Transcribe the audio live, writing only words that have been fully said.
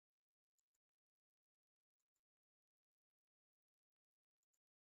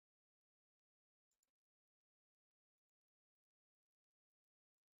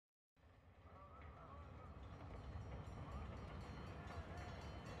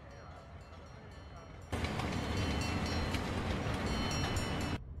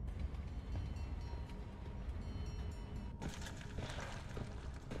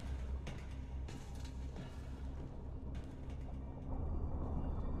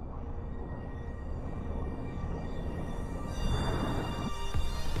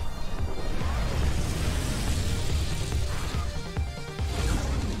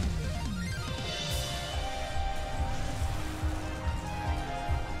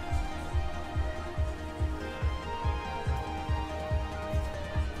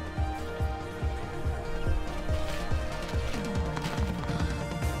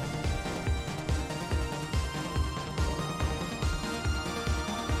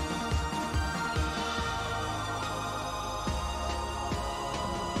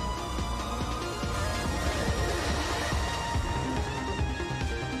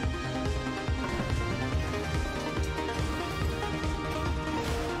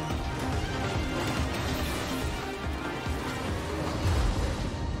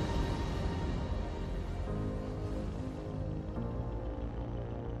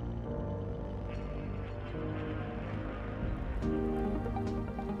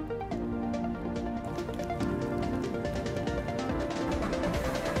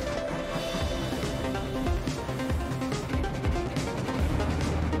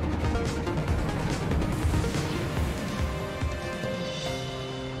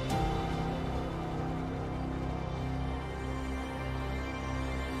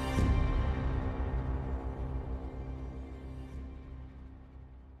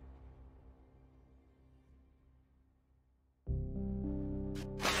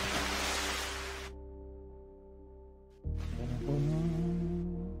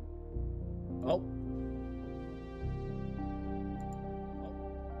Oh.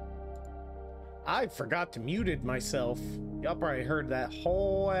 I forgot to muted myself. Y'all probably heard that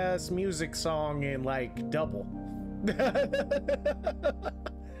whole ass music song in like double.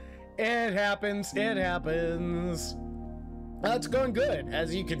 It happens, it happens. It's going good,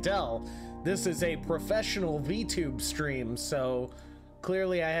 as you can tell. This is a professional VTube stream, so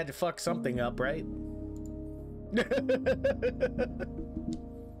clearly I had to fuck something up, right?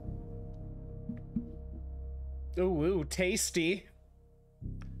 Ooh, tasty.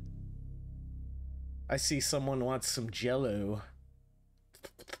 I see someone wants some Jello.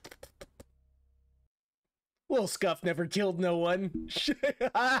 Little Scuff never killed no one.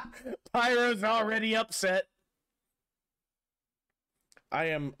 Pyro's already upset.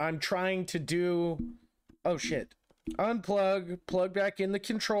 I'm trying to do... Oh shit. Unplug, plug back in the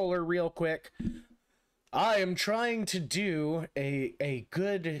controller real quick. I am trying to do a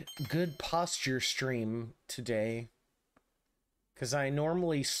good posture stream today. Because I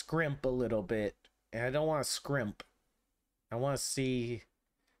normally scrimp a little bit. And I don't want to scrimp. I want to see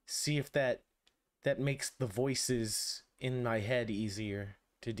if that makes the voices in my head easier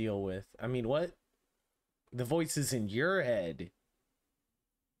to deal with. I mean, what? The voices in your head.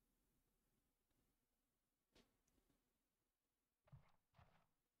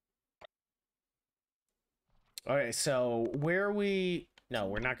 Okay, so where we... No,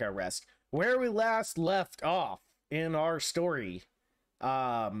 we're not gonna rest. Where we last left off in our story,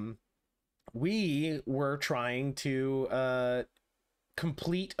 we were trying to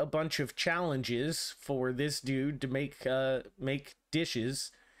complete a bunch of challenges for this dude to make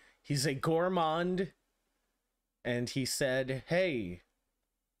dishes. He's a gourmand, and he said, hey,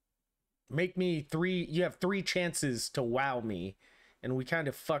 make me you have 3 chances to wow me. And we kind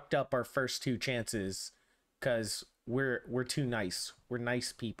of fucked up our first 2 chances because we're too nice. We're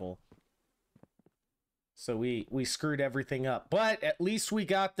nice people. So we screwed everything up. But at least we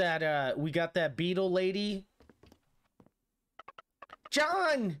got that beetle lady.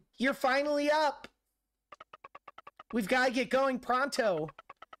 John, you're finally up. We've got to get going pronto.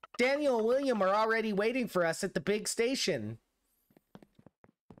 Daniel and William are already waiting for us at the big station.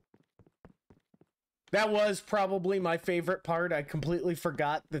 That was probably my favorite part. I completely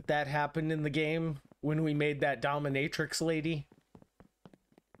forgot that happened in the game when we made that dominatrix lady.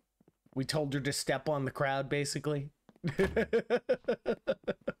 We told her to step on the crowd, basically.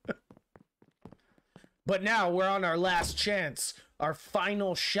 But now we're on our last chance. Our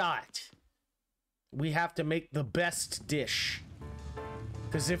final shot. We have to make the best dish.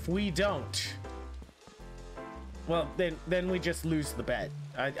 Because if we don't... Well, then we just lose the bet.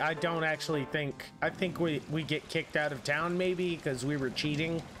 I don't actually think... I think we get kicked out of town, maybe, because we were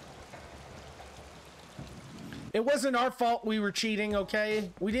cheating. It wasn't our fault we were cheating, okay?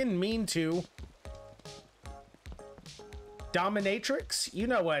 We didn't mean to. Dominatrix? You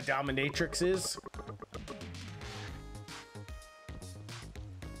know what a dominatrix is.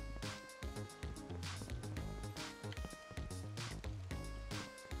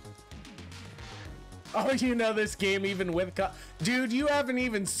 Oh, you know this game even with... Dude, you haven't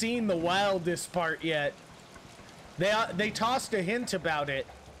even seen the wildest part yet. They tossed a hint about it.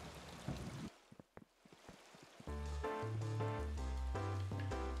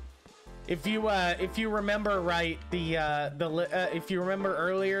 If you remember right, if you remember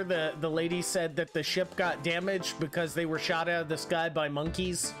earlier, the lady said that the ship got damaged because they were shot out of the sky by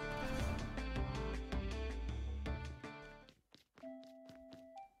monkeys.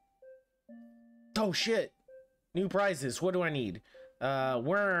 Oh shit! New prizes. What do I need?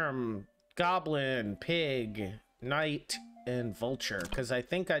 Worm, goblin, pig, knight, and vulture. Because I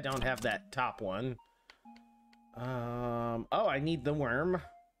think I don't have that top one. Oh, I need the worm.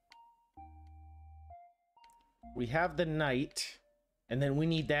 We have the knight, and then we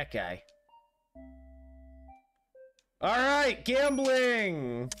need that guy. All right,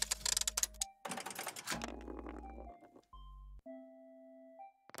 gambling.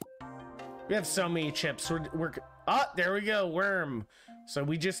 We have so many chips. We're oh, there we go, worm. So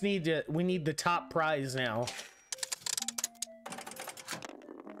we just need the top prize now,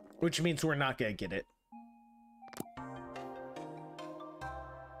 which means we're not gonna get it.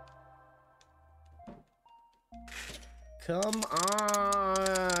 Come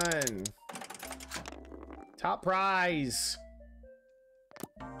on. Top prize.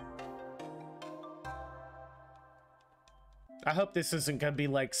 I hope this isn't gonna be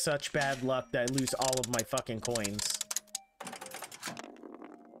like such bad luck that I lose all of my fucking coins.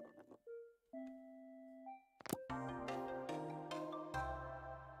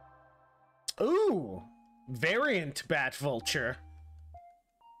 Ooh! Variant bat vulture.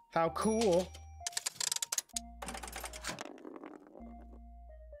 How cool.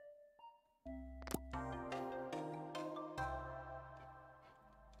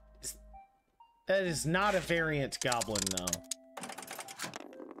 That is not a variant goblin, though.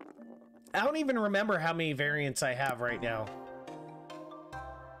 I don't even remember how many variants I have right now.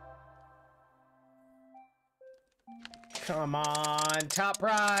 Come on, top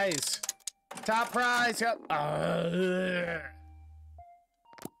prize! Top prize! Yep.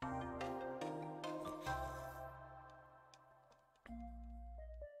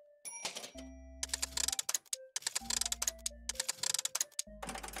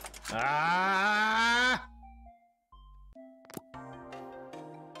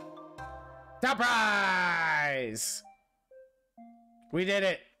 Top prize! We did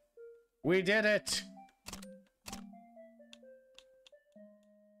it! We did it!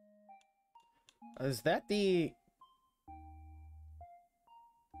 Is that the...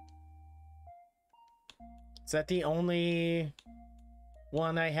 Is that the only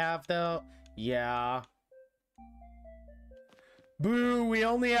one I have, though? Yeah. Boo, we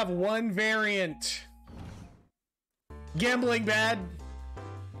only have one variant. Gambling bad.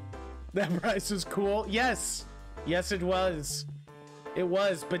 That price was cool. Yes. Yes, it was. It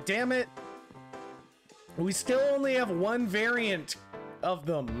was, but damn it. We still only have one variant of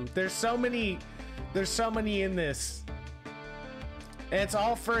them. There's so many in this. And it's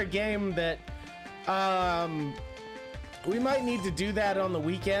all for a game that we might need to do that on the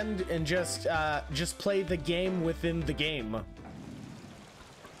weekend and just play the game within the game.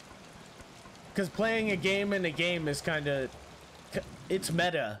 Because playing a game in a game is kind of... It's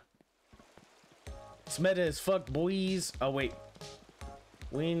meta. It's meta as fuck, boys. Oh, wait.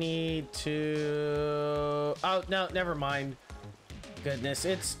 We need to... Oh, no, never mind. Goodness,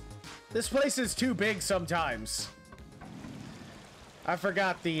 it's... This place is too big sometimes. I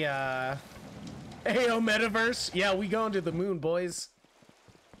forgot the, Ayo Metaverse. Yeah, we going to the moon, boys.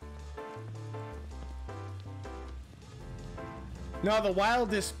 No, the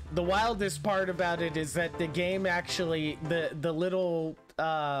wildest part about it is that the game actually, the little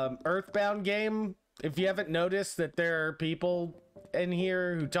Earthbound game, if you haven't noticed that there are people in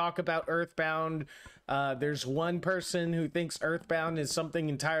here who talk about Earthbound, there's one person who thinks Earthbound is something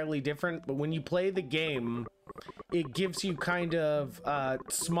entirely different, but when you play the game, it gives you kind of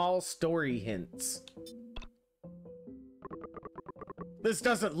small story hints. This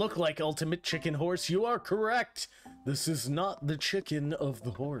doesn't look like Ultimate Chicken Horse. You are correct. This is not the chicken of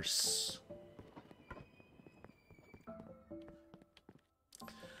the horse.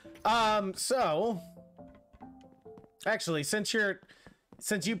 So actually, since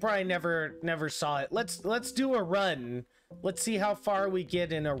you probably never saw it, let's do a run. Let's see how far we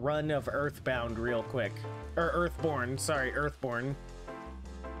get in a run of Earthbound real quick. Or Earthborn, sorry, Earthborn.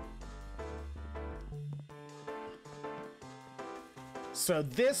 So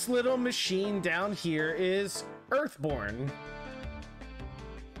this little machine down here is Earthborn.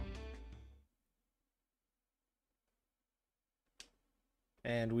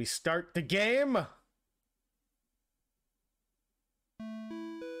 And we start the game.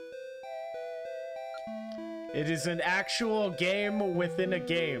 It is an actual game within a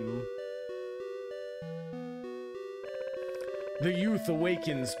game. The youth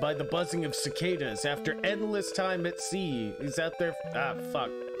awakens by the buzzing of cicadas after endless time at sea. He's out there. Ah,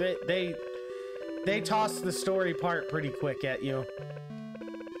 fuck. They toss the story part pretty quick at you.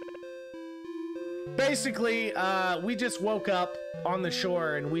 Basically, we just woke up on the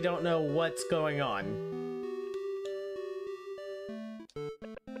shore and we don't know what's going on.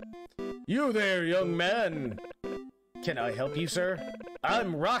 You there, young man. Can I help you, sir?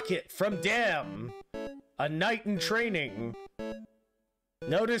 I'm Rocket from Dam. A knight in training.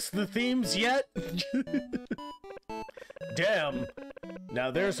 Notice the themes yet? Damn.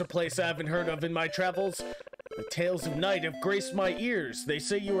 Now there's a place I haven't heard of in my travels. The tales of night have graced my ears. They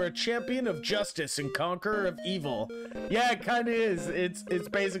say you are a champion of justice and conqueror of evil. Yeah, it kind of is. It's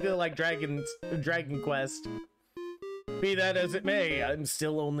basically like Dragon Quest. Be that as it may, I'm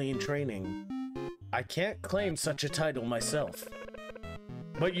still only in training. I can't claim such a title myself.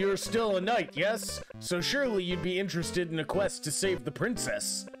 But you're still a knight, yes? So surely you'd be interested in a quest to save the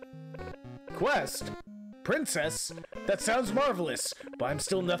princess. Quest? Princess? That sounds marvelous, but I'm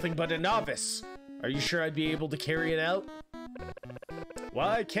still nothing but a novice. Are you sure I'd be able to carry it out? Well,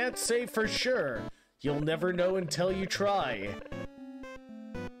 I can't say for sure. You'll never know until you try.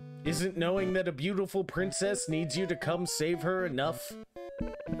 Isn't knowing that a beautiful princess needs you to come save her enough?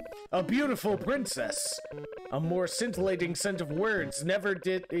 A beautiful princess! A more scintillating set of words never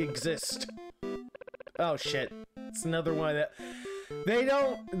did exist. Oh shit. It's another one that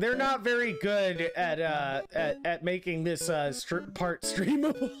they're not very good at making this part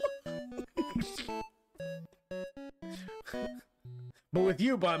streamable. But with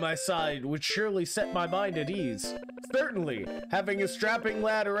you by my side would surely set my mind at ease. Certainly, having a strapping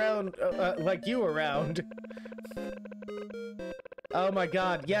lad around like you around. Oh my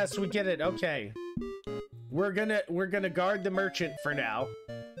god, yes, we get it. Okay. We're gonna guard the merchant for now.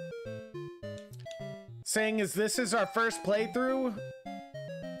 Saying as this is our first playthrough,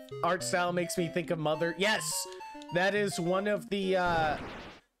 art style makes me think of Mother. Yes, that is one of the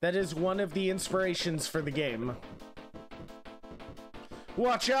inspirations for the game.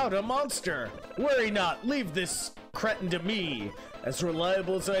 Watch out, a monster! Worry not, leave this cretin to me. As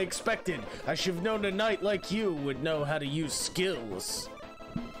reliable as I expected, I should have known a knight like you would know how to use skills.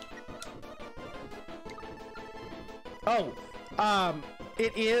 Oh,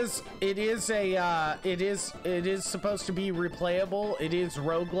 it is supposed to be replayable. It is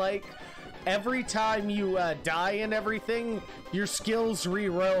roguelike. Every time you die and everything, your skills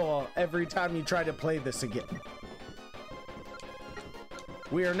re-roll every time you try to play this again.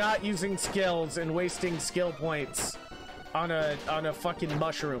 We are not using skills and wasting skill points on a fucking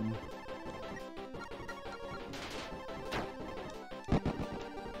mushroom.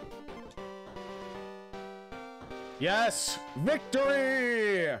 Yes,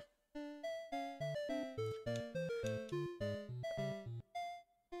 victory!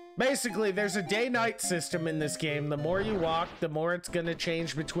 Basically, there's a day-night system in this game. The more you walk, the more it's gonna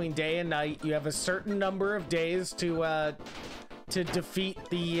change between day and night. You have a certain number of days to defeat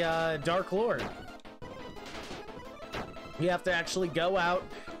the Dark Lord. You have to actually go out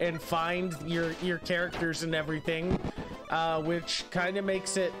and find your characters and everything, which kind of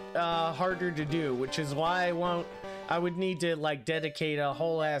makes it harder to do, which is why I would need to like dedicate a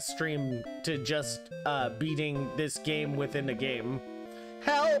whole ass stream to just beating this game within a game.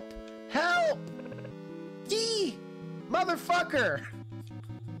 Help! Help! Yee! Motherfucker!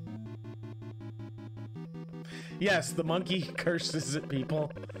 Yes, the monkey curses at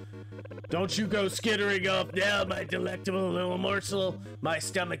people. Don't you go skittering off now, my delectable little morsel. My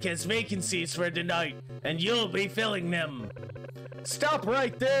stomach has vacancies for tonight, and you'll be filling them. Stop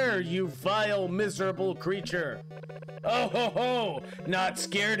right there, you vile, miserable creature. Oh ho ho! Not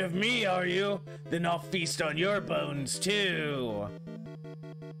scared of me, are you? Then I'll feast on your bones, too.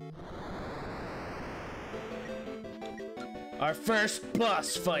 Our first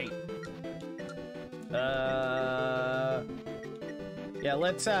boss fight. Yeah,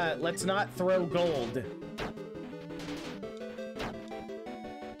 let's not throw gold.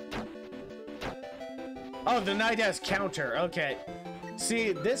 Oh, the knight has counter. Okay.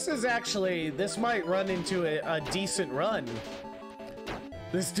 See, this might run into a decent run.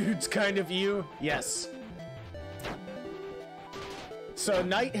 This dude's kind of you. Yes. So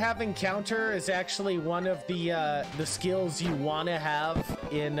knight having counter is actually one of the skills you want to have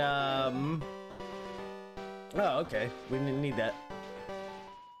in Oh, okay. We didn't need that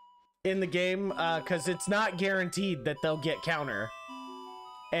in the game, because it's not guaranteed that they'll get counter.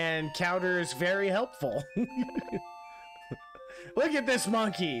 And counter is very helpful. Look at this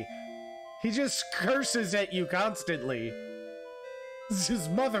monkey. He just curses at you constantly. This is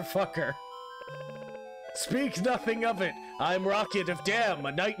motherfucker. Speak nothing of it. I'm Rocket of Dam,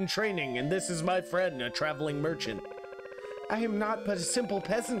 a knight in training, and this is my friend, a traveling merchant. I am not but a simple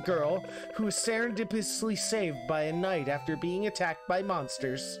peasant girl who was serendipitously saved by a knight after being attacked by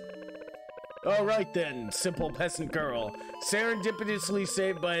monsters. All right then, simple peasant girl. Serendipitously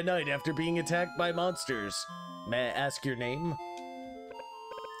saved by a knight after being attacked by monsters. May I ask your name?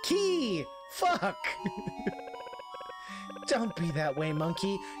 Key! Fuck! Don't be that way,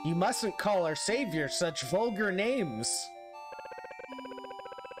 monkey. You mustn't call our savior such vulgar names.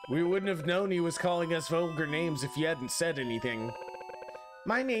 We wouldn't have known he was calling us vulgar names if you hadn't said anything.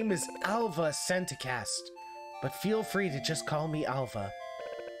 My name is Alva Centicast, but feel free to just call me Alva.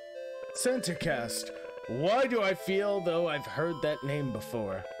 Centicast. Why do I feel though I've heard that name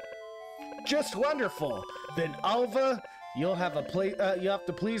before? Just wonderful. Then Alva, you'll have to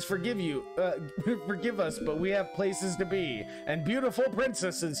please forgive us, but we have places to be and beautiful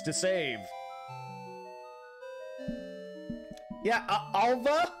princesses to save. Yeah,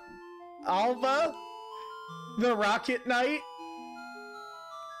 Alva? Alva? The Rocket Knight?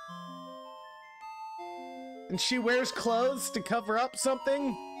 And she wears clothes to cover up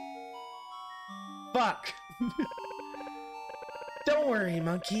something? Fuck. Don't worry,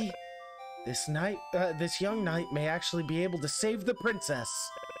 monkey. This young knight may actually be able to save the princess.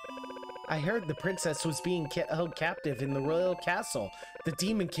 I heard the princess was being held captive in the royal castle. The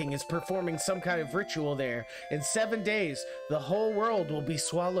Demon King is performing some kind of ritual there. In 7 days, the whole world will be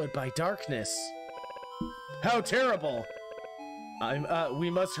swallowed by darkness. How terrible! We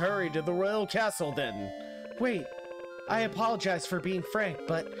must hurry to the royal castle then. Wait, I apologize for being frank,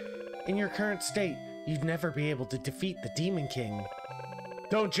 but in your current state, you'd never be able to defeat the Demon King.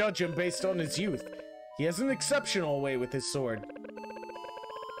 Don't judge him based on his youth. He has an exceptional way with his sword.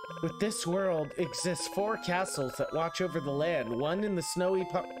 With this world exists 4 castles that watch over the land. One in the snowy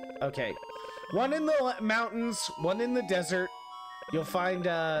okay. One in the mountains, one in the desert. You'll find,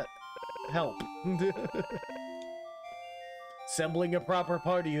 help. Assembling a proper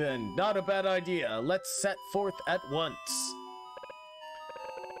party then. Not a bad idea. Let's set forth at once.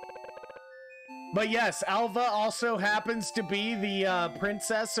 But yes, Alva also happens to be the,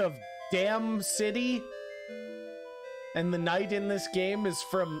 princess of Dam City. And the knight in this game is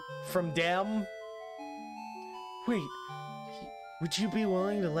from Dam. Wait, would you be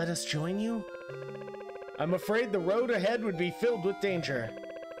willing to let us join you? I'm afraid the road ahead would be filled with danger.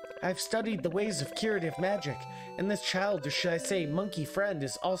 I've studied the ways of curative magic, and this child, or should I say monkey friend,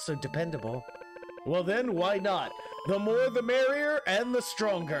 is also dependable. Well then, why not? The more the merrier, and the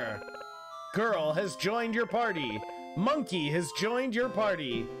stronger. Girl has joined your party. Monkey has joined your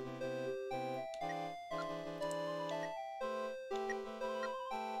party.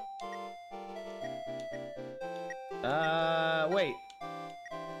 Wait.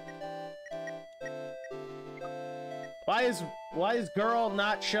 Why is girl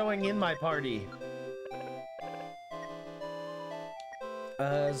not showing in my party?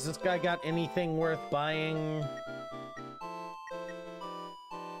 Has this guy got anything worth buying?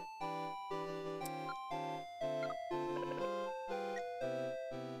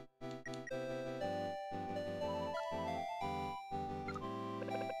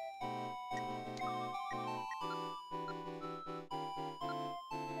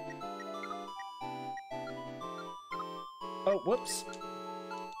 Oh, whoops.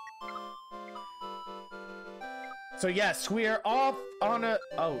 So yes, we are off on a...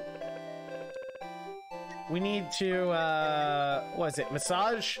 Oh. We need to, what is it,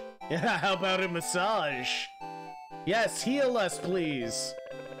 massage? Yeah, how about a massage? Yes, heal us, please.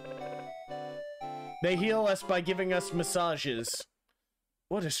 They heal us by giving us massages.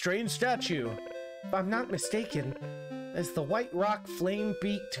 What a strange statue. If I'm not mistaken, it's the White Rock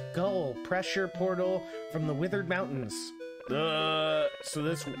Flame-Beaked Gull pressure portal from the Withered Mountains. So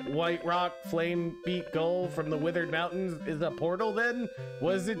this White Rock Flame-Beaked Gull from the Withered Mountains is a portal then?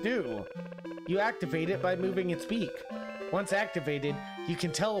 What does it do? You activate it by moving its beak. Once activated, you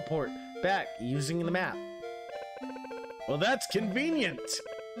can teleport back using the map. Well, that's convenient!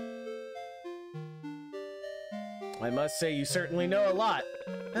 I must say, you certainly know a lot.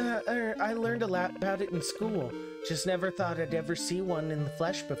 I learned a lot about it in school. Just never thought I'd ever see one in the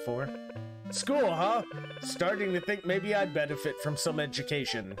flesh before. School, huh? Starting to think maybe I'd benefit from some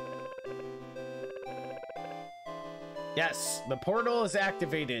education. Yes, the portal is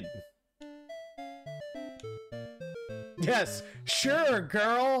activated. Yes, sure,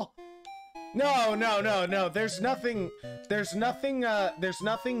 girl. No. There's nothing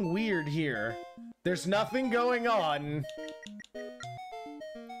weird here. There's nothing going on.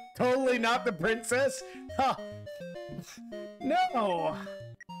 Totally not the princess? Huh. No.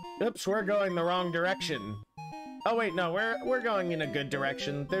 Oops, we're going the wrong direction. Oh wait, no, we're going in a good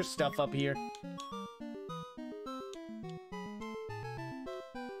direction. There's stuff up here.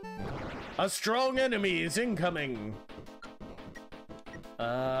 A strong enemy is incoming.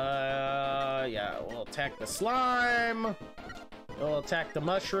 Yeah, we'll attack the slime. We'll attack the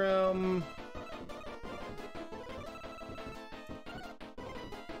mushroom.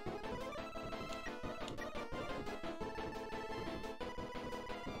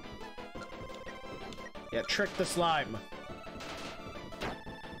 Yeah, trick the slime.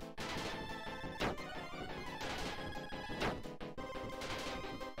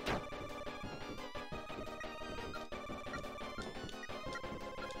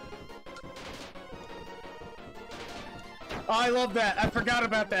 Oh, I love that. I forgot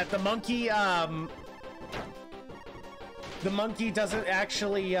about that. The monkey doesn't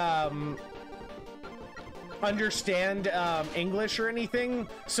actually, understand English or anything,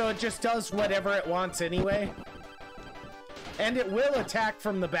 so it just does whatever it wants anyway. And it will attack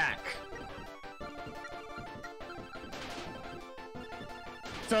from the back.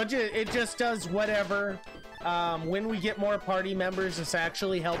 So it just does whatever. When we get more party members, it's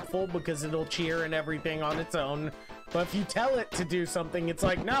actually helpful because it'll cheer and everything on its own. But if you tell it to do something, it's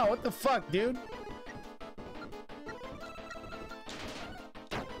like, no, what the fuck, dude?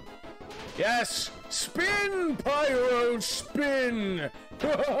 Yes! Spin, Pyro, spin!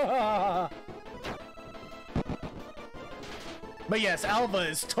 But yes, Alva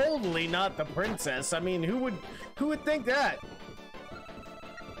is totally not the princess. I mean, who would think that?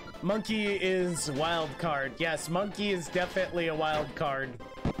 Monkey is wild card. Yes, Monkey is definitely a wild card.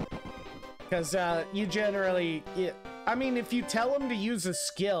 Because you generally... I mean, if you tell him to use a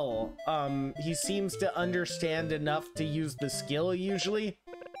skill, he seems to understand enough to use the skill, usually.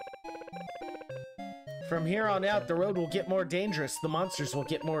 From here on out, the road will get more dangerous. The monsters will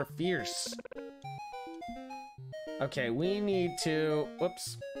get more fierce. Okay, we need to...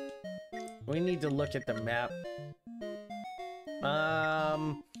 Whoops. We need to look at the map.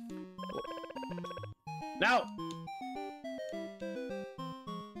 No!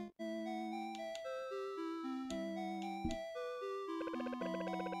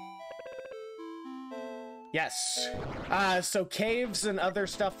 Yes. So caves and other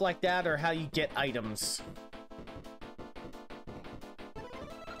stuff like that are how you get items.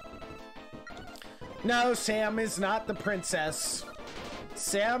 No, Sam is not the princess.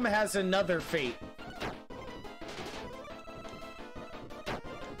 Sam has another fate.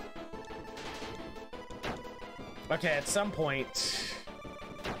 Okay, at some point...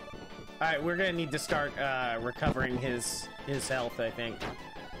 Alright, we're gonna need to start recovering his health, I think.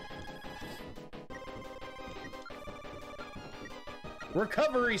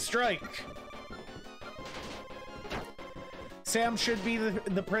 Recovery strike! Sam should be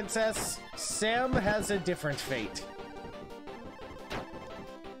the princess. Sam has a different fate.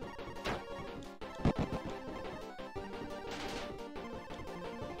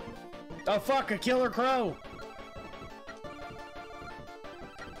 Oh fuck, a killer crow!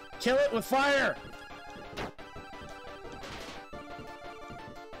 Kill it with fire!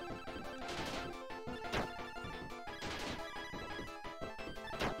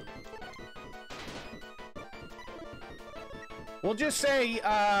 We'll just say,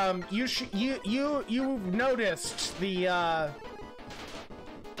 you've noticed the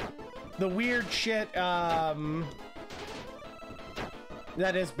weird shit, that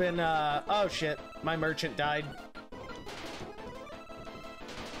has been, oh shit, my merchant died.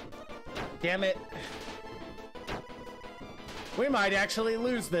 Damn it. We might actually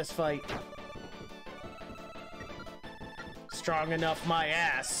lose this fight. Strong enough, my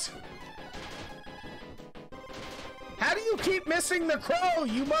ass. How do you keep missing the crow,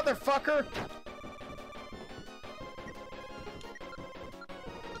 you motherfucker?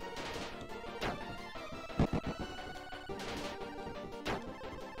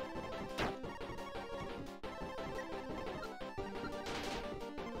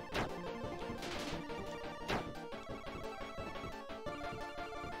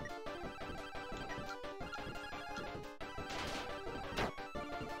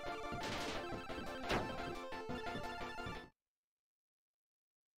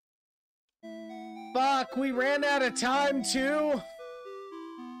 Fuck, we ran out of time too.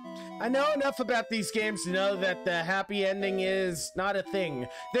 I know enough about these games to know that the happy ending is not a thing.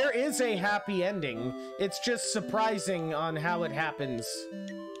 There is a happy ending. It's just surprising on how it happens.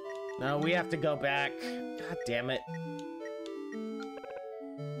 No, we have to go back. God damn it.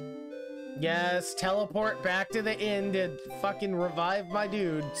 Yes, teleport back to the inn to fucking revive my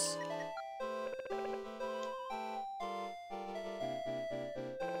dudes.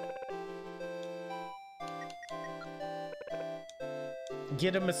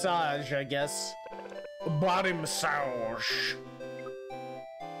 Get a massage, I guess. Body massage.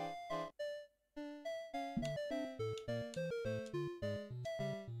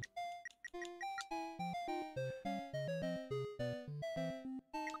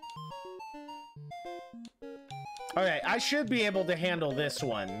 Okay, I should be able to handle this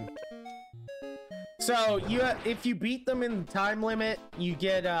one. So if you beat them in the time limit, you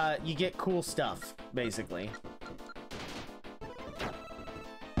get cool stuff, basically.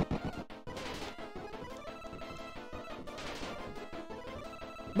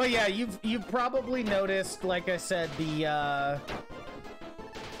 But yeah, you've probably noticed, like I said, the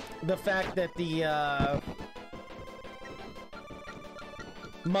fact that the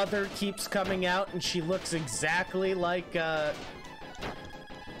mother keeps coming out and she looks exactly like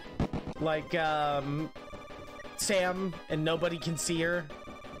Sam, and nobody can see her.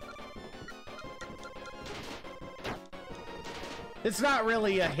 It's not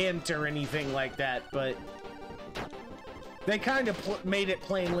really a hint or anything like that, but they kind of made it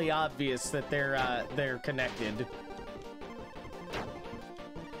plainly obvious that they're connected.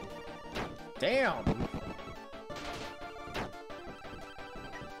 Damn.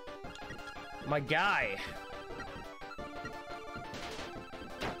 My guy.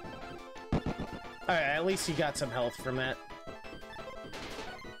 Alright, at least you got some health from that.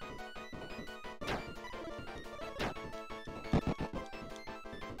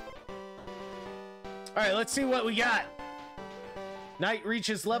 Alright, let's see what we got. Knight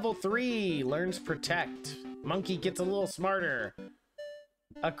reaches level 3, learns protect. Monkey gets a little smarter.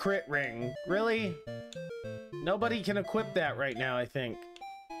 A crit ring. Really? Nobody can equip that right now, I think.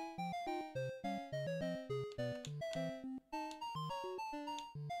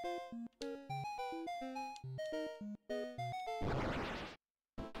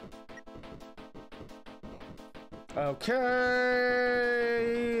 Okay,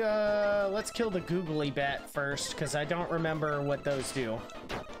 let's kill the googly bat first, because I don't remember what those do.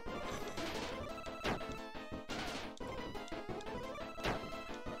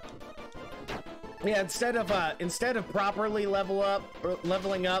 Yeah, instead of properly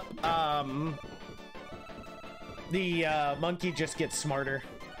leveling up, the monkey just gets smarter.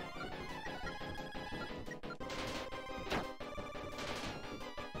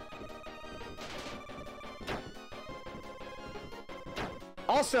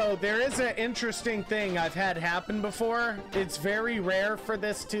 Also, there is an interesting thing I've had happen before. It's very rare for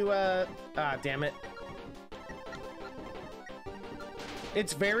this to, damn it.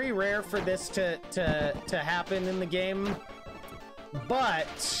 It's very rare for this to happen in the game,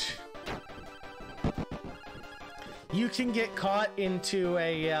 but you can get caught into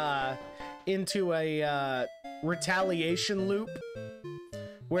a retaliation loop,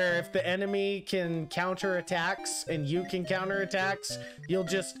 where if the enemy can counter attacks and you can counter attacks, you'll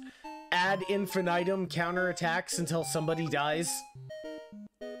just ad infinitum counter attacks until somebody dies.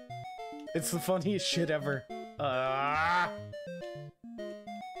 It's the funniest shit ever.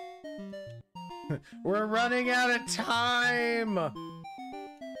 We're running out of time!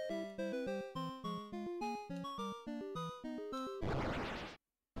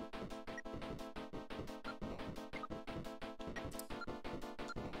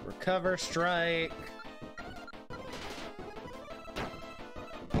 Recover strike.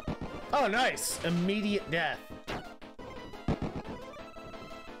 Oh, nice! Immediate death.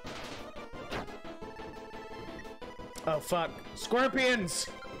 Oh, fuck. Scorpions!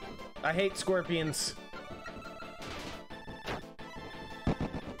 I hate scorpions.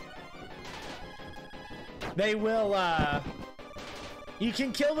 They will, you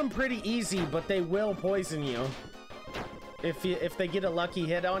can kill them pretty easy, but they will poison you. If they get a lucky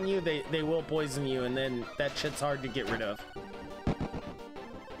hit on you, they will poison you, and then that shit's hard to get rid of.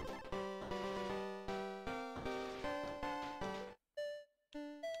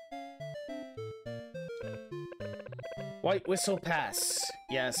 White Whistle Pass.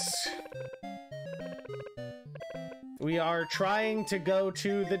 Yes. We are trying to go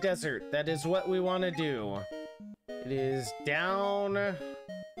to the desert. That is what we want to do. It is down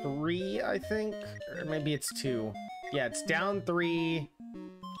 3, I think. Or maybe it's 2. Yeah, it's down 3.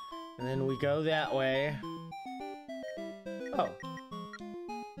 And then we go that way. Oh.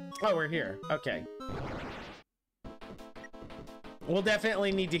 Oh, we're here. Okay. We'll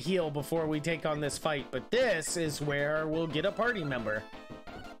definitely need to heal before we take on this fight, but this is where we'll get a party member.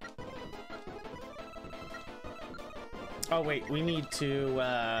 Oh wait, we need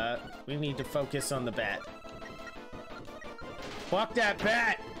to focus on the bat. Fuck that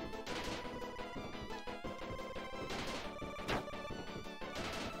bat!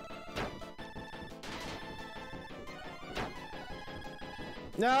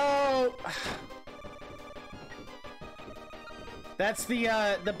 No! That's the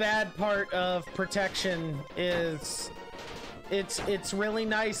bad part of protection, is it's really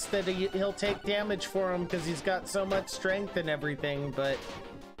nice that he'll take damage for him because he's got so much strength and everything, but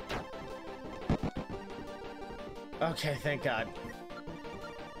okay, thank God.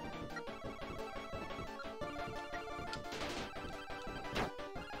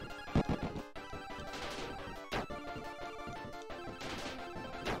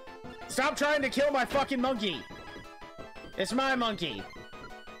 Stop trying to kill my fucking monkey! It's my monkey.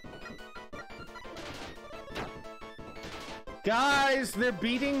 Guys, they're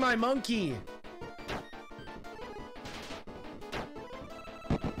beating my monkey.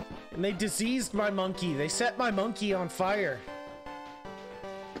 And they diseased my monkey. They set my monkey on fire.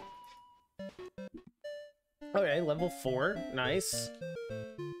 Okay, level 4. Nice.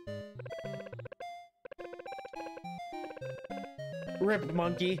 Rip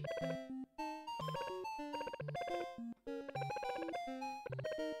monkey.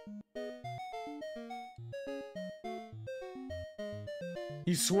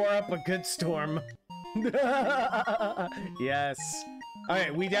 You swore up a good storm. Yes. All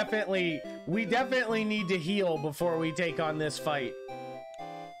right, we definitely need to heal before we take on this fight.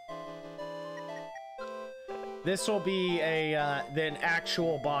 This will be a an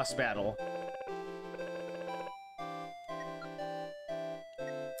actual boss battle.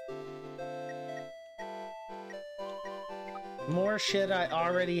 More shit I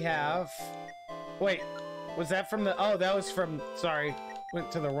already have. Wait, was that from the... Oh, that was from... Sorry,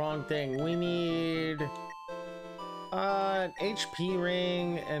 went to the wrong thing. We need... an HP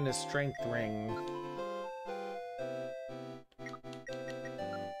ring and a strength ring.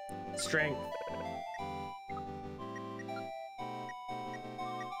 Strength.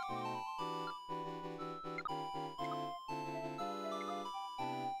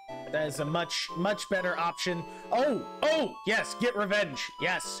 That is a much better option. Oh, yes, get revenge.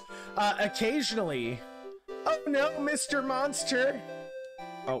 Yes. Occasionally. Oh no, Mr. Monster.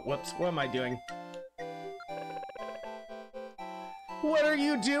 Oh, whoops, what am I doing? What are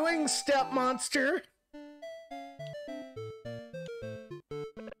you doing, step monster?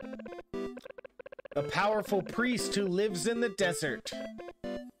 A powerful priest who lives in the desert.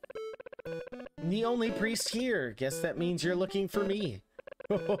 The only priest here. Guess that means you're looking for me.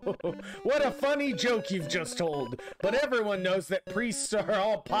 What a funny joke you've just told. But everyone knows that priests are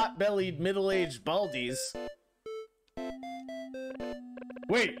all pot-bellied, middle-aged baldies.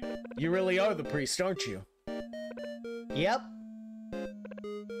 Wait, you really are the priest, aren't you? Yep.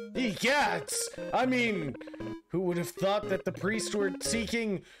 Egats! I mean, who would have thought that the priest we're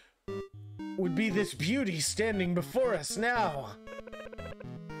seeking would be this beauty standing before us now?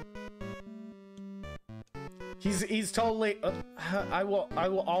 He's totally... I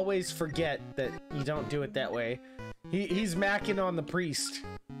will always forget that you don't do it that way. He's macking on the priest.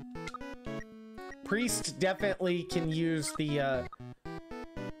 Priest definitely can use the...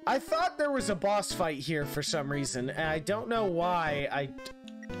 I thought there was a boss fight here for some reason, and I don't know why I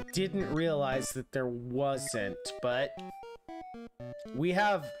didn't realize that there wasn't, but... We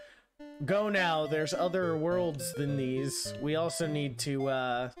have... Go now, there's other worlds than these. We also need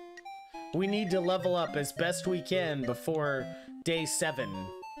to, we need to level up as best we can before day 7.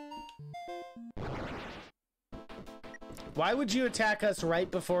 Why would you attack us right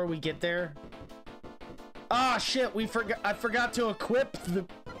before we get there? Ah, shit, I forgot to equip the...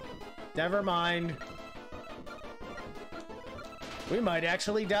 Never mind. We might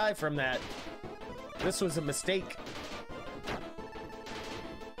actually die from that. This was a mistake.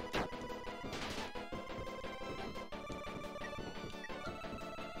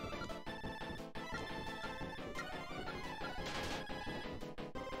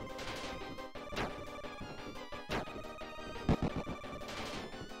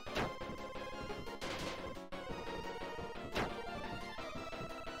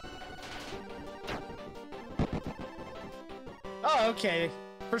 Oh, okay.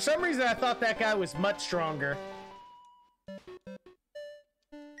 For some reason, I thought that guy was much stronger.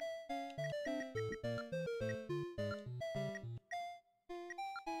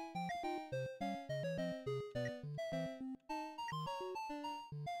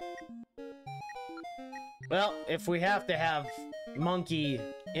 Well, if we have to have Monkey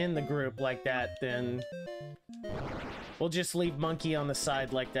in the group like that, then we'll just leave Monkey on the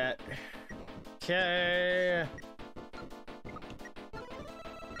side like that. Okay.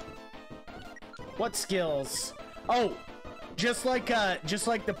 What skills? Oh, just like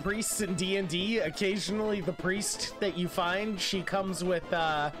the priests in D&D, occasionally the priest that you find, she comes with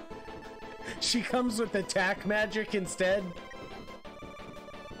attack magic instead.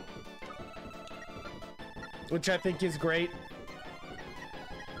 Which I think is great.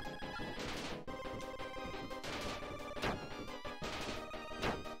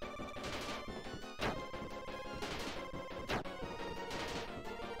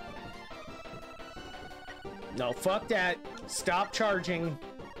 No, fuck that. Stop charging.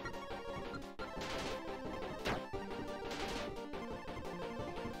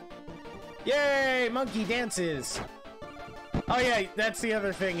 Yay! Monkey dances. Oh yeah, that's the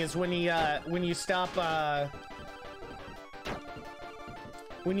other thing is when he when you stop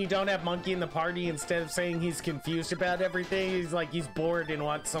when you don't have Monkey in the party, instead of saying he's confused about everything, he's like he's bored and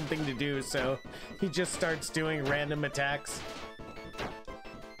wants something to do, so he just starts doing random attacks.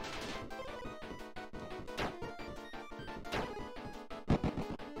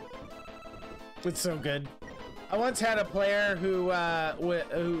 It's so good. I once had a player who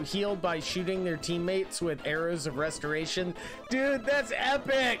healed by shooting their teammates with arrows of restoration. Dude, that's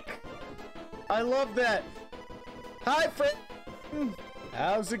epic! I love that. Hi, friend.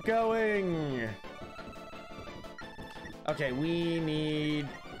 How's it going? Okay, we need...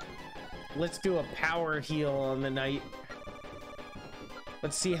 Let's do a power heal on the knight.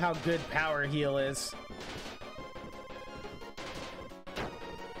 Let's see how good power heal is.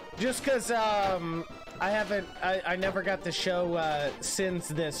 Just because, I never got to show since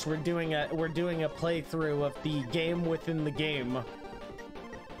this. We're doing a playthrough of the game within the game.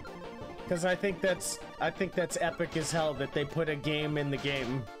 Because I think that's epic as hell that they put a game in the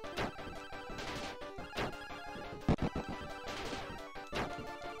game.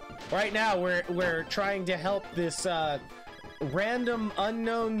 Right now we're trying to help this random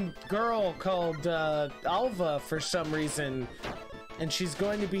unknown girl called Alva for some reason, and she's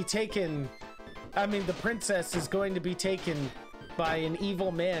going to be taken. I mean, the princess is going to be taken by an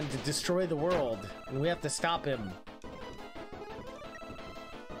evil man to destroy the world, and we have to stop him.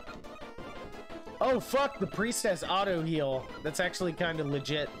 Oh fuck, the priestess auto heal. That's actually kind of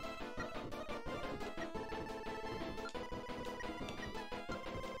legit.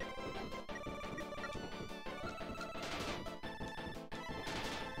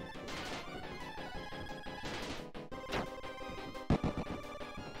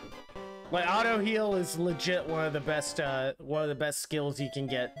 Like, auto heal is legit one of the best skills you can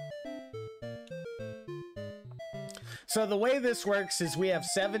get. So the way this works is we have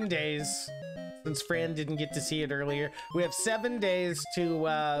 7 days, since Fran didn't get to see it earlier. We have 7 days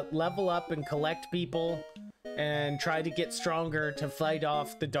to level up and collect people and try to get stronger to fight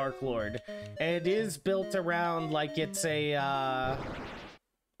off the Dark Lord. And it is built around like it's a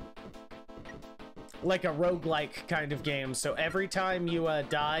like a roguelike kind of game. So every time you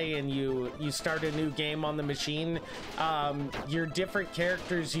die and you start a new game on the machine, your different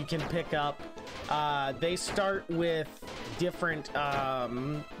characters you can pick up, they start with different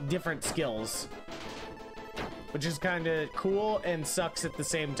skills, which is kind of cool and sucks at the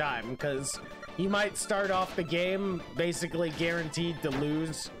same time, because you might start off the game basically guaranteed to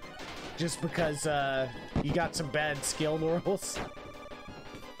lose just because you got some bad skill rolls.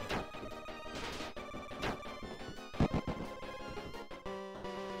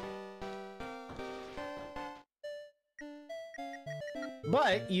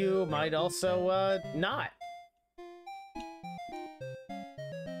 But you might also not.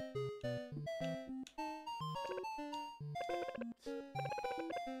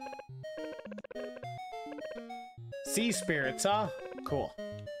 Sea spirits, huh? Cool.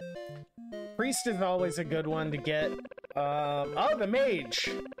 Priest is always a good one to get. Oh, the mage.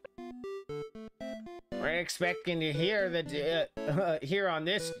 We're expecting to hear here on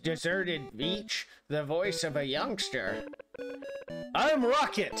this deserted beach the voice of a youngster. I'm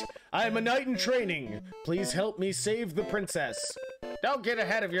Rocket. I'm a knight in training. Please help me save the princess. Don't get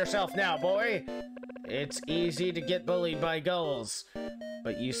ahead of yourself now, boy. It's easy to get bullied by gulls,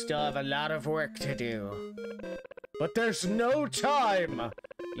 but you still have a lot of work to do. But there's no time.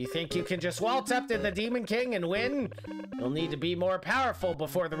 You think you can just waltz up to the Demon King and win? You'll need to be more powerful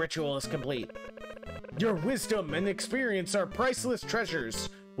before the ritual is complete. Your wisdom and experience are priceless treasures.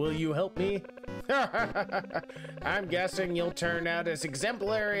 Will you help me? I'm guessing you'll turn out as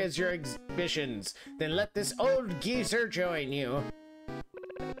exemplary as your exhibitions. Then let this old geezer join you.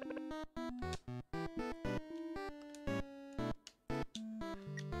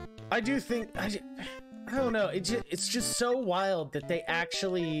 I do think... I don't know. It's just so wild that they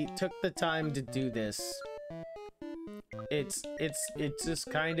actually took the time to do this. It's just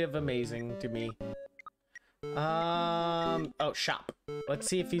kind of amazing to me. Oh, shop. Let's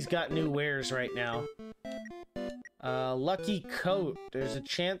see if he's got new wares right now. Lucky coat. There's a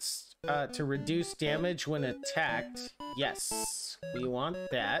chance to reduce damage when attacked. Yes, we want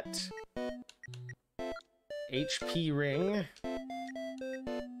that. HP ring.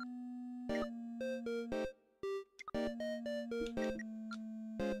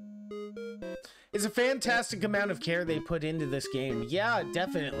 It's a fantastic amount of care they put into this game. Yeah,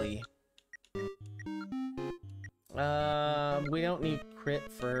 definitely. We don't need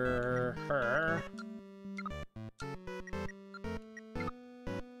crit for her.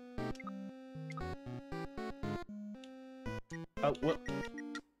 Oh, whoop.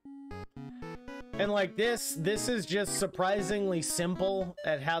 And like this is just surprisingly simple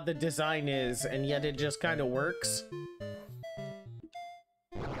at how the design is, and yet it just kind of works.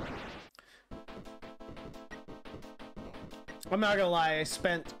 I'm not gonna lie, I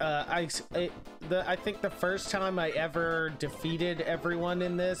spent, I think the first time I ever defeated everyone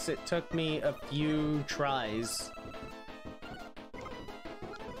in this, it took me a few tries.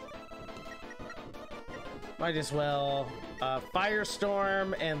 Might as well,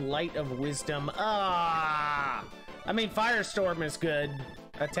 Firestorm and Light of Wisdom. Ah! I mean, Firestorm is good.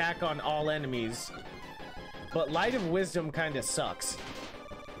 Attack on all enemies. But Light of Wisdom kind of sucks.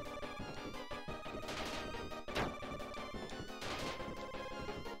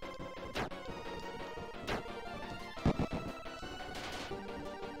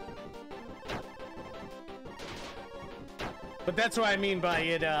 But that's what I mean by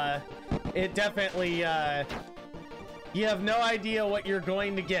it, it definitely, you have no idea what you're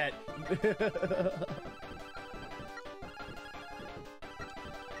going to get.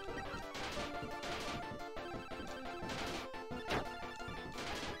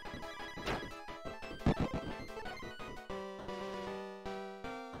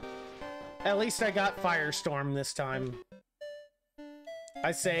 At least I got Firestorm this time.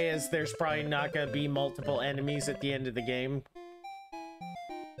 I say as there's probably not gonna be multiple enemies at the end of the game.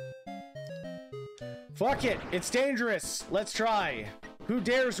 Fuck it, it's dangerous. Let's try. Who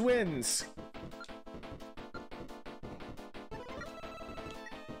dares wins.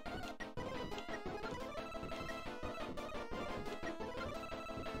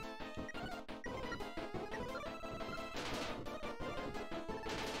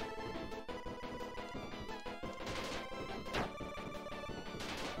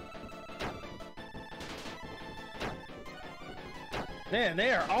 Man,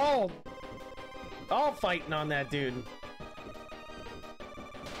 they are all fighting on that dude.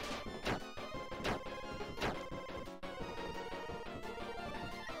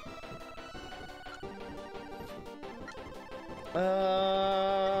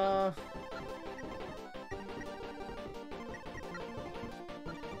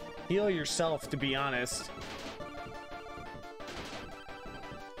 Heal yourself, to be honest.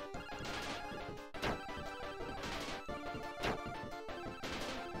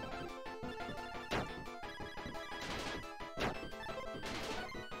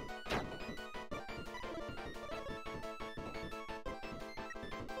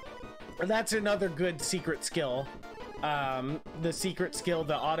 That's another good secret skill. The secret skill,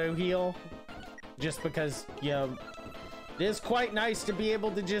 the auto heal. Just because, you know, it is quite nice to be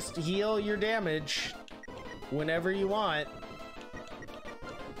able to just heal your damage whenever you want.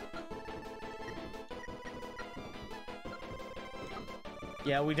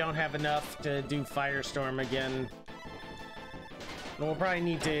 Yeah, we don't have enough to do Firestorm again. We'll probably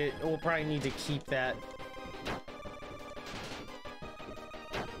need to keep that.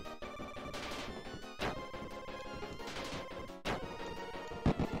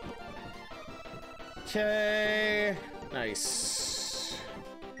 Okay, nice.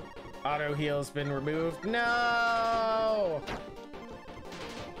 Auto heal's been removed. No!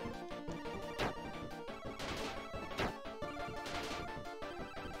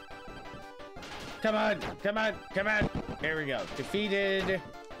 Come on, come on, come on. There we go. Defeated.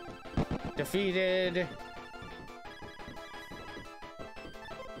 Defeated.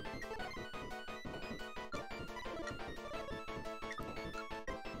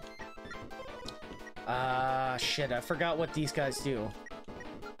 Shit, I forgot what these guys do.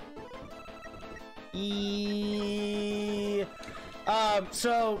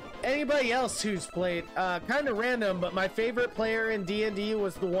 So anybody else who's played, kind of random, but my favorite player in D&D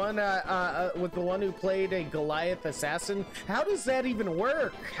was the one who played a Goliath assassin. How does that even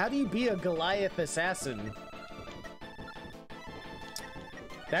work? How do you be a Goliath assassin?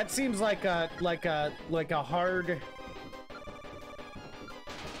 That seems like a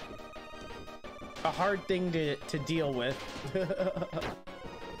hard thing to deal with.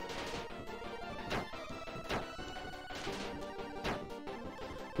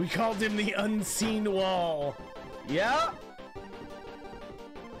 We called him the Unseen Wall. Yeah?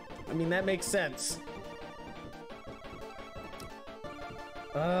 I mean, that makes sense.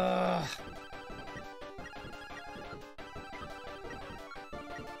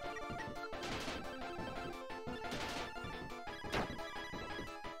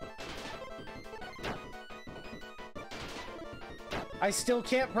 I still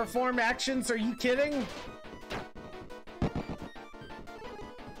can't perform actions? Are you kidding?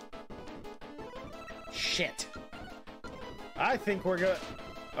 Shit. I think we're good.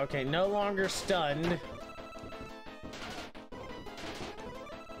 Okay, no longer stunned.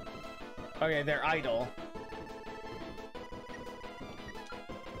 Okay, they're idle.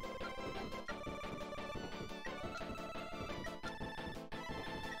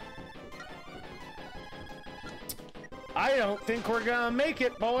 I don't think we're gonna make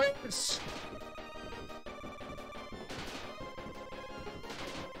it, boys.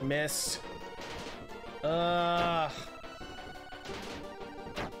 Miss. Ah,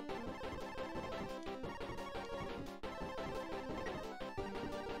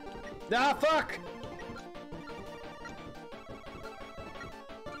 fuck!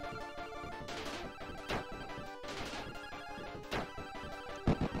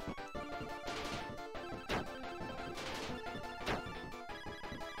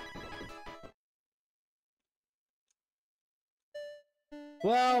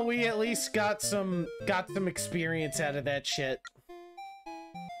 Well, we at least got some experience out of that shit.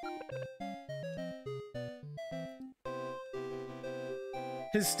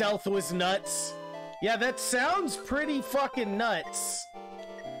 His stealth was nuts. Yeah, that sounds pretty fucking nuts.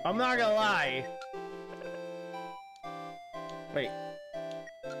 I'm not gonna lie. Wait.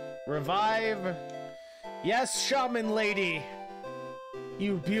 Revive. Yes, shaman lady.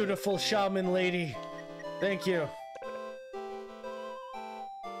 You beautiful shaman lady. Thank you.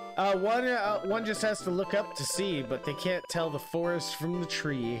 One just has to look up to see, but they can't tell the forest from the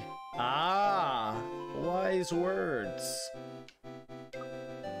tree. Ah, wise words.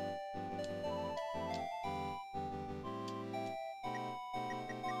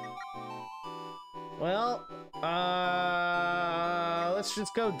 Well, let's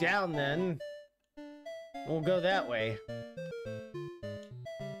just go down then. We'll go that way.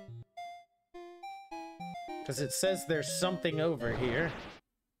 Because it says there's something over here.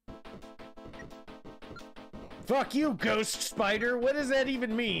 Fuck you, ghost spider! What does that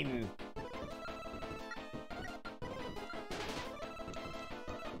even mean?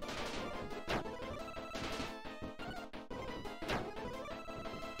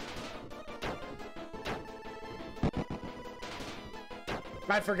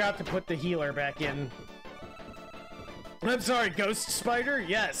 I forgot to put the healer back in. I'm sorry, ghost spider?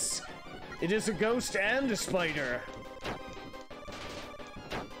 Yes. It is a ghost and a spider.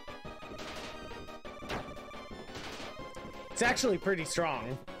 It's actually pretty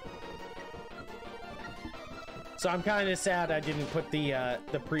strong. So I'm kind of sad I didn't put the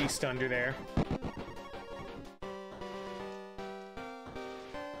priest under there.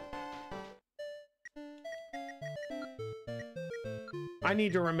 I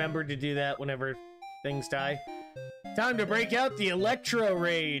need to remember to do that whenever things die. Time to break out the Electro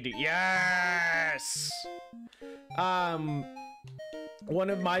Raid. Yes! One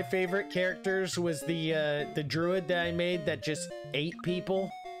of my favorite characters was the druid that I made that just ate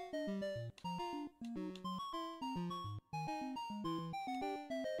people.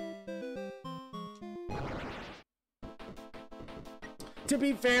 To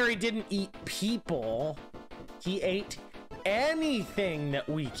be fair, he didn't eat people. He ate anything that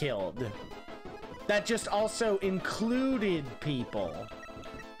we killed. That just also included people.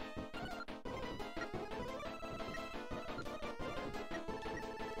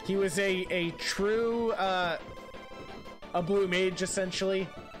 He was a true, a blue mage, essentially.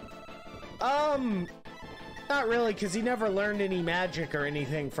 Not really, because he never learned any magic or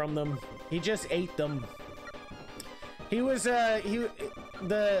anything from them. He just ate them. He was, the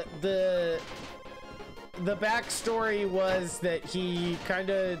backstory was that he kind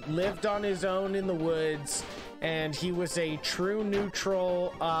of lived on his own in the woods, and he was a true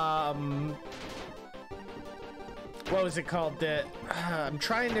neutral, what was it called? I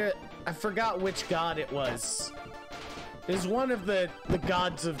forgot which god it was. It was one of the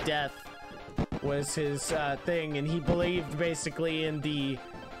gods of death was his thing, and he believed basically in the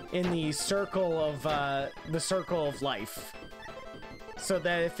circle of life. So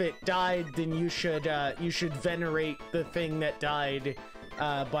that if it died, then you should venerate the thing that died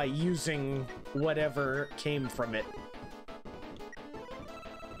by using whatever came from it.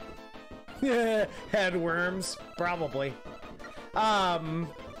 Yeah, had worms, probably.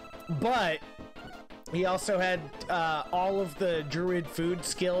 But he also had all of the druid food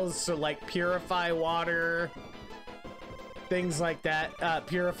skills, so like purify water, things like that,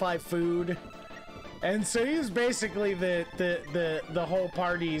 purify food. And so he was basically the whole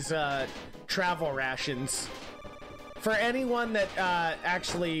party's travel rations. For anyone that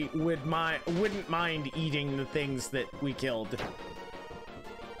actually wouldn't mind eating the things that we killed.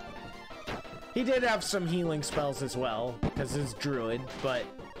 He did have some healing spells as well, because he's druid, but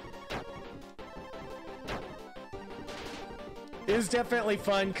it was definitely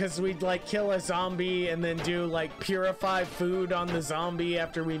fun because we'd like kill a zombie and then do like purify food on the zombie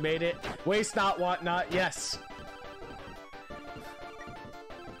after we made it. Waste not, want not, yes.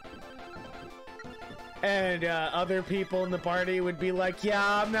 And other people in the party would be like,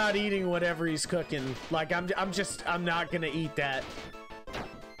 yeah, I'm not eating whatever he's cooking. Like, I'm not gonna eat that.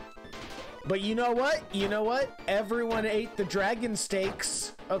 But you know what? You know what? Everyone ate the dragon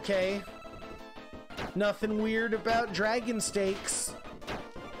steaks, okay? Nothing weird about dragon steaks.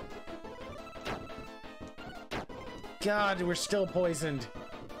 God, we're still poisoned.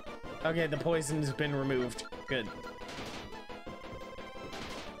 Okay, the poison has been removed. Good.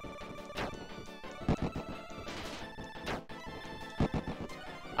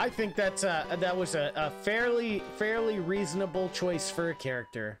 I think that's that was a fairly reasonable choice for a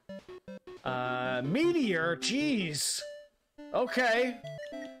character. Meteor, jeez. Okay.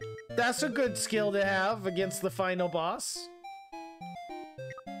 That's a good skill to have against the final boss.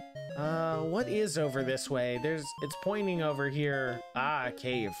 What is over this way? It's pointing over here. Ah, a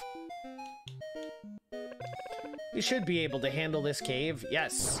cave. We should be able to handle this cave.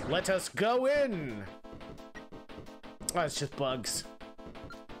 Yes, let us go in. Oh, it's just bugs.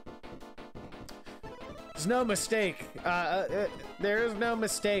 There's no mistake. There is no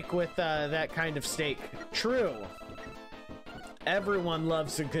mistake with that kind of steak. True. Everyone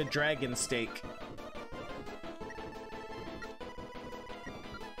loves a good dragon steak.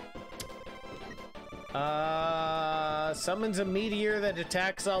 Summons a meteor that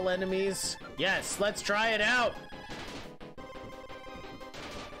attacks all enemies. Yes, let's try it out.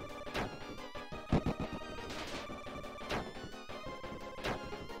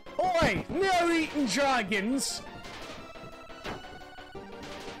 Oi, no eating dragons.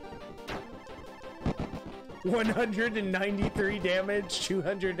 193 damage,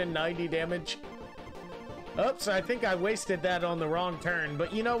 290 damage. Oops, I think I wasted that on the wrong turn,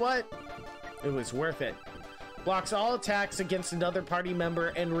 but you know what? It was worth it. Blocks all attacks against another party member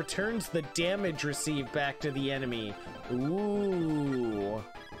and returns the damage received back to the enemy. Ooh.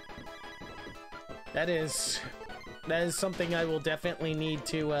 That is something I will definitely need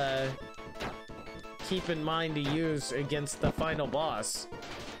to keep in mind to use against the final boss.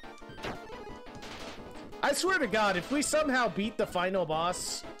 I swear to God, if we somehow beat the final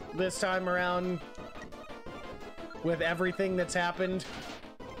boss this time around with everything that's happened,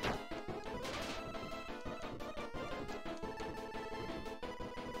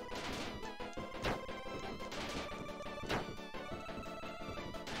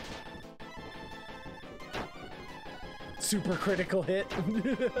 super critical hit.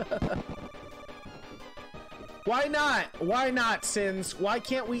 Why not? Why not, Sins? Why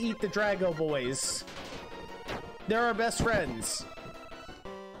can't we eat the Drago boys? They're our best friends.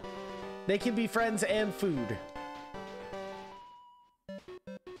 They can be friends and food.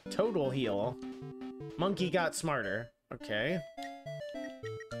 Total heal. Monkey got smarter. Okay.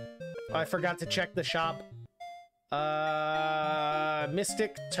 Oh, I forgot to check the shop.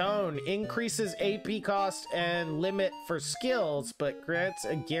 Mystic Tone increases AP cost and limit for skills, but grants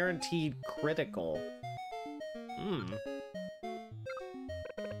a guaranteed critical.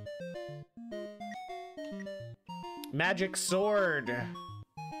 Magic Sword.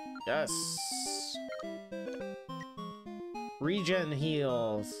 Yes. Regen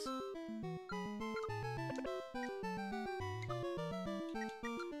heals.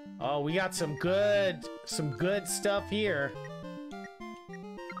 Oh, we got some good stuff here.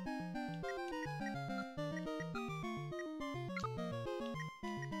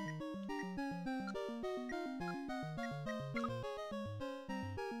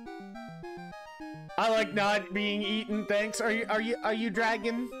 I like not being eaten, thanks. Are you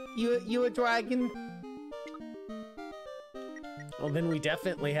dragon? You a dragon? Well, then we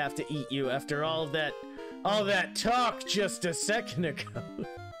definitely have to eat you after all that talk just a second ago.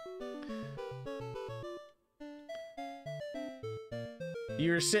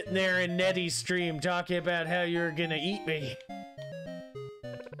 You were sitting there in Nettie's stream talking about how you were gonna eat me.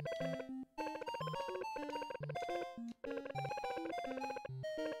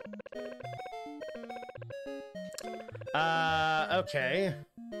 Okay.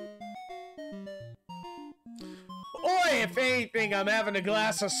 Oi, if anything, I'm having a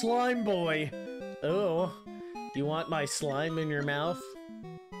glass of slime boy. Oh, you want my slime in your mouth?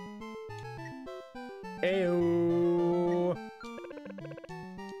 Ew.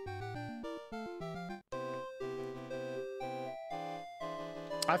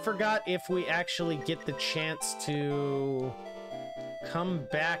 I forgot if we actually get the chance to come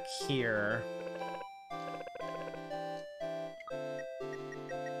back here.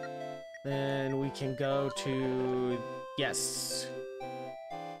 Then we can go to... Yes.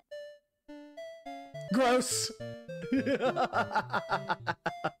 Gross!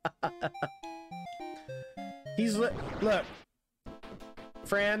 Look.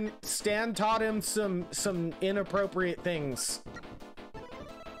 Fran, Stan taught him some inappropriate things.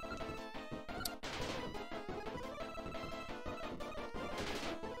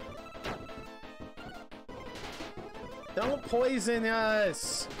 Don't poison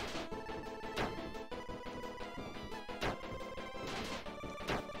us!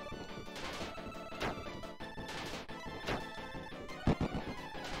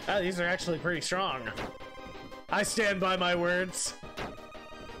 Oh, these are actually pretty strong. I stand by my words.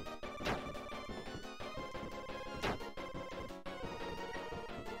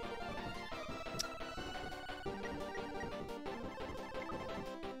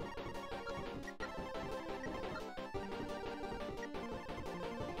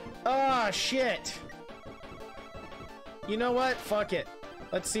 Ah, shit. You know what? Fuck it.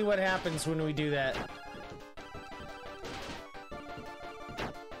 Let's see what happens when we do that.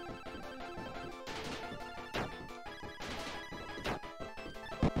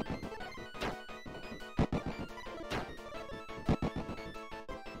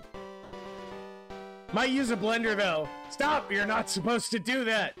 Might use a blender, though. Stop! You're not supposed to do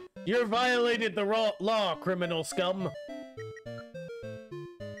that! You violated the law, criminal scum.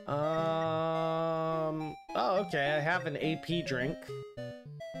 Oh, okay, I have an AP drink.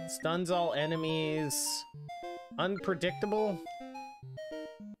 Stuns all enemies. Unpredictable.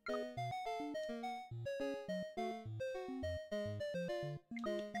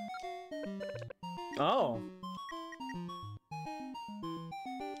 Oh.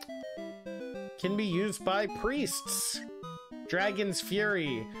 Can be used by priests. Dragon's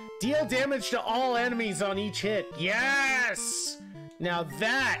Fury. Deal damage to all enemies on each hit. Yes! Now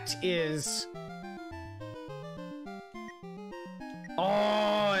that is...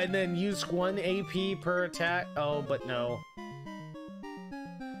 Oh, and then use 1 AP per attack. Oh, but no.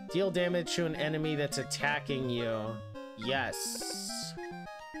 Deal damage to an enemy that's attacking you. Yes.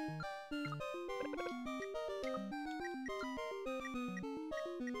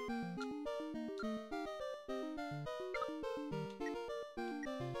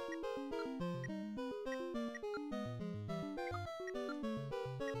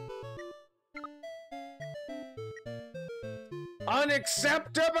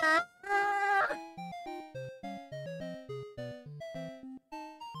 Unacceptable!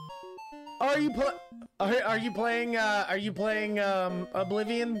 Are you playing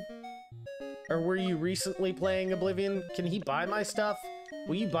Oblivion? Or were you recently playing Oblivion? Can he buy my stuff?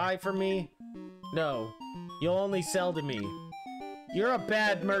 Will you buy from me? No. You'll only sell to me. You're a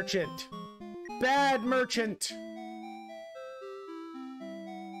bad merchant. Bad merchant.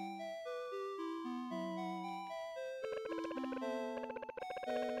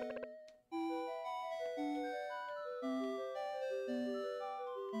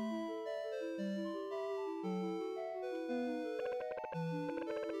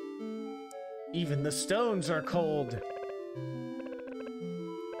 Even the stones are cold.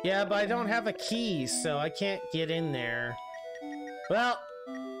 Yeah, but I don't have a key, so I can't get in there. Well,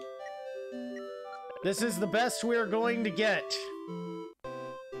 this is the best we're going to get.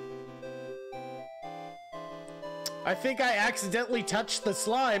 I think I accidentally touched the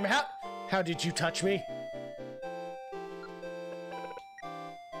slime. How did you touch me?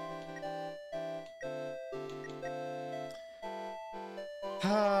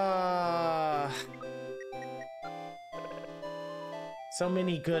 So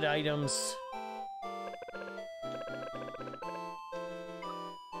many good items.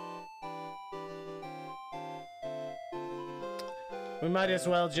 We might as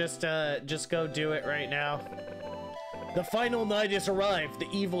well just go do it right now. The final night has arrived. The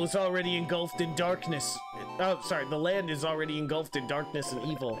evil is already engulfed in darkness. Oh, sorry. The land is already engulfed in darkness and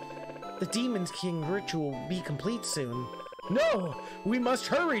evil. The Demon King ritual will be complete soon. No! We must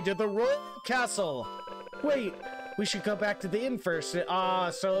hurry to the royal castle! Wait! We should go back to the inn first.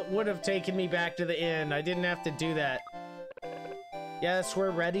 So it would have taken me back to the inn. I didn't have to do that. Yes,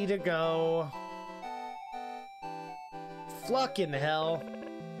 we're ready to go. Fluckin' hell.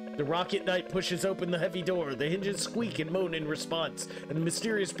 The Rocket Knight pushes open the heavy door. The hinges squeak and moan in response, and the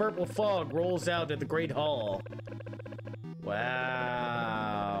mysterious purple fog rolls out of the great hall.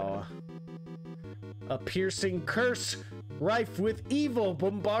 Wow. A piercing curse, rife with evil,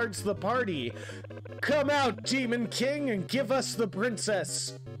 bombards the party. Come out, Demon King, and give us the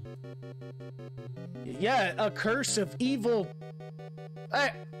princess. Yeah, a curse of evil.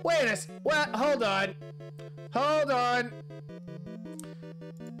 Hey, wait a what? Hold on. Hold on.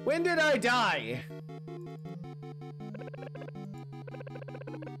 When did I die?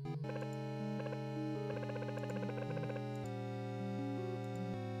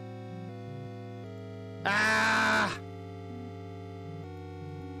 Ah!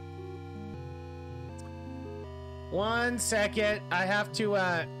 1 second. I have to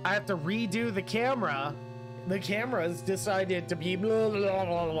redo the camera. The camera's decided to be blah, blah,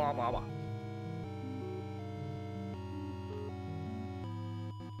 blah, blah, blah, blah.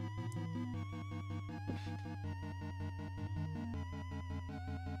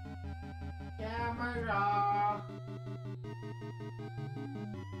 Camera.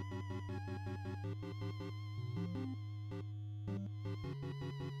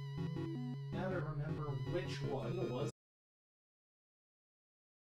 Now to remember which one was